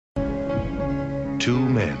two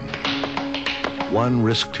men. One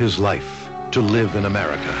risked his life to live in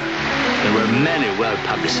America. There were many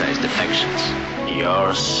well-publicized defections.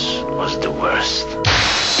 Yours was the worst.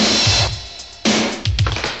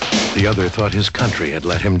 The other thought his country had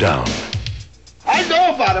let him down. I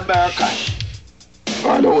know about America.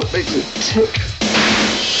 I know what makes it tick.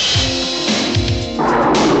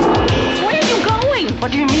 Where are you going?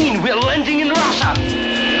 What do you mean? We're landing in Russia.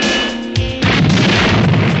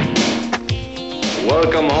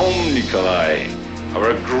 Welcome home, Nikolai.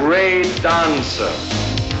 Our great dancer.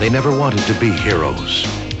 They never wanted to be heroes.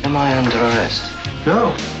 Am I under arrest?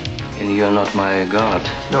 No. And you're not my god.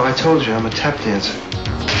 No, I told you, I'm a tap dancer.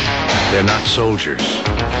 They're not soldiers.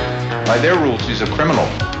 By their rules, he's a criminal.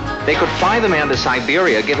 They could fly the man to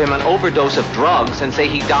Siberia, give him an overdose of drugs, and say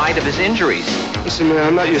he died of his injuries. Listen, man,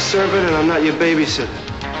 I'm not your servant and I'm not your babysitter.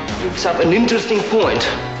 Brings up an interesting point.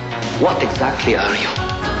 What exactly are you?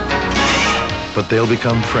 But they'll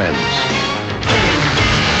become friends.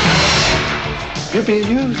 You're being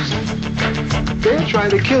used. They're trying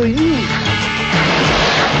to kill you.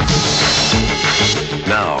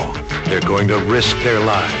 Now, they're going to risk their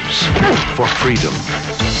lives for freedom.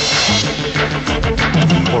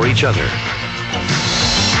 For each other.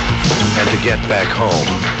 And to get back home.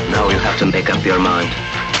 Now you have to make up your mind.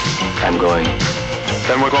 I'm going.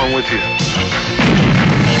 Then we're going with you.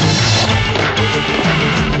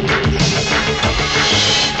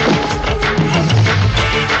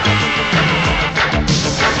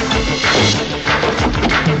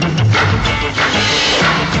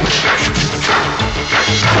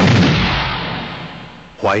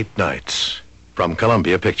 White Nights from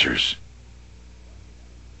Columbia Pictures.